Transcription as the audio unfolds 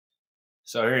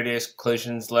So here it is,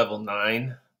 collisions level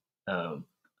 9.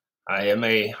 I am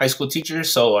a high school teacher,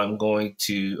 so I'm going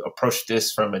to approach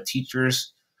this from a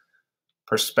teacher's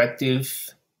perspective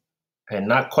and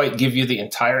not quite give you the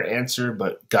entire answer,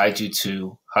 but guide you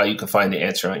to how you can find the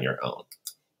answer on your own.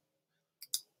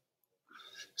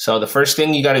 So the first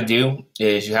thing you got to do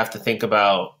is you have to think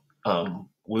about,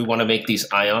 we want to make these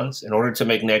ions. In order to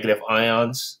make negative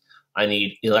ions, I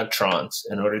need electrons.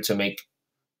 In order to make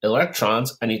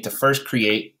electrons, I need to first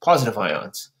create positive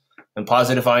ions. And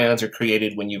positive ions are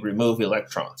created when you remove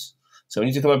electrons. So we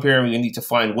need to come up here and we need to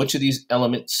find which of these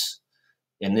elements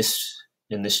in this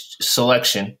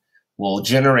selection will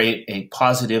generate a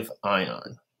positive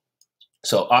ion.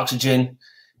 So oxygen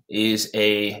is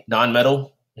a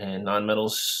nonmetal, and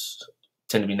nonmetals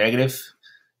tend to be negative.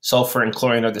 Sulfur and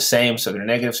chlorine are the same, so they're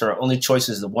negative. So our only choice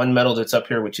is the one metal that's up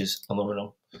here, which is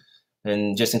aluminum.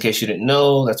 And just in case you didn't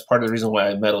know, that's part of the reason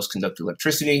why metals conduct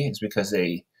electricity, is because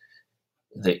the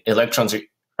electrons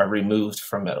are removed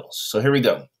from metals. So here we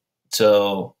go.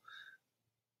 So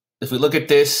if we look at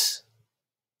this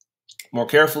more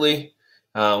carefully,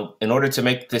 in order to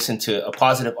make this into a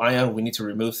positive ion, we need to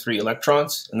remove 3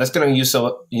 electrons, and that's going to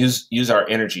use our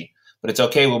energy. But it's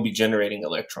okay, we'll be generating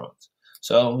electrons.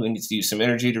 So we need to use some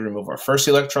energy to remove our first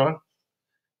electron.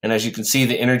 And as you can see,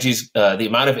 the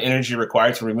amount of energy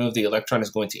required to remove the electron is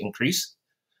going to increase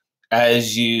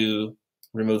as you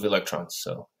remove electrons.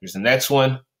 So here's the next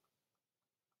one.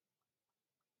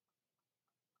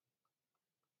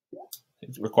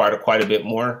 It required quite a bit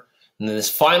more. And then this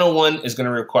final one is going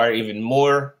to require even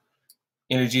more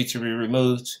energy to be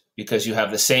removed because you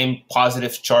have the same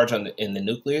positive charge in the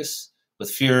nucleus with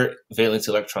fewer valence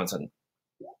electrons on it.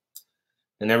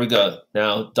 And there we go.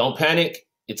 Now, don't panic.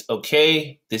 It's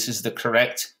okay. This is the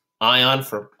correct ion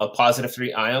for a positive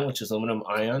 3 ion, which is aluminum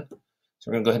ion.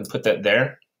 So we're going to go ahead and put that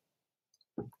there.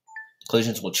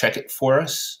 Collisions will check it for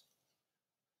us.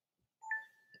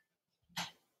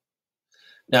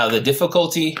 Now, the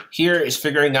difficulty here is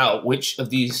figuring out which of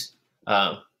these,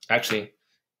 actually,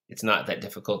 it's not that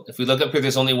difficult. If we look up here,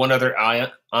 there's only one other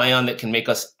ion that can make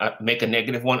us make a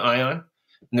 -1 ion.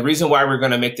 And the reason why we're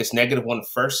going to make this -1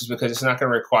 first is because it's not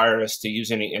going to require us to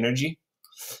use any energy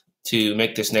to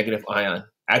make this negative ion.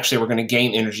 Actually, we're going to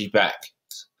gain energy back.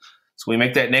 So we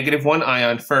make that -1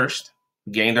 ion first,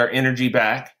 gained our energy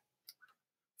back,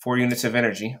 4 units of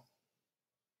energy.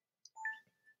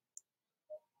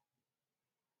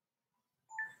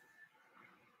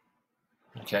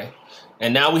 Okay,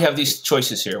 and now we have these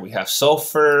choices here. We have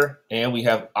sulfur and we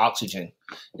have oxygen.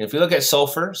 And if you look at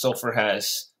sulfur, sulfur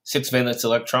has 6 valence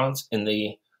electrons in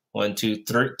the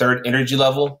 3rd energy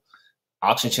level.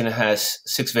 Oxygen has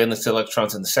 6 valence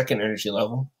electrons in the 2nd energy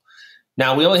level.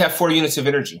 Now we only have 4 units of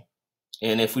energy.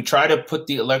 And if we try to put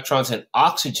the electrons in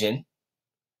oxygen,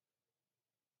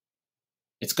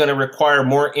 it's going to require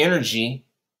more energy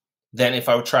than if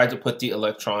I tried to put the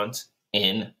electrons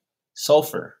in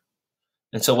sulfur.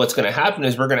 And so what's going to happen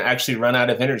is we're going to actually run out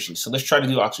of energy. So let's try to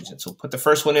do oxygen. So put the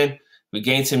first one in. We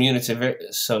gain some units of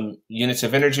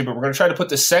energy, but we're going to try to put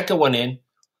the second one in,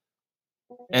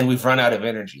 and we've run out of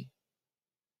energy.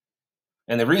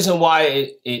 And the reason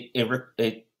why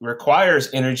it requires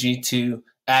energy to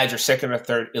add your 2nd or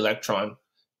 3rd electron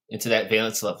into that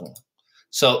valence level.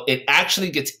 So it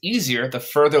actually gets easier the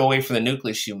further away from the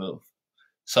nucleus you move.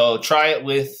 So try it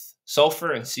with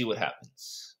sulfur and see what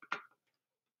happens.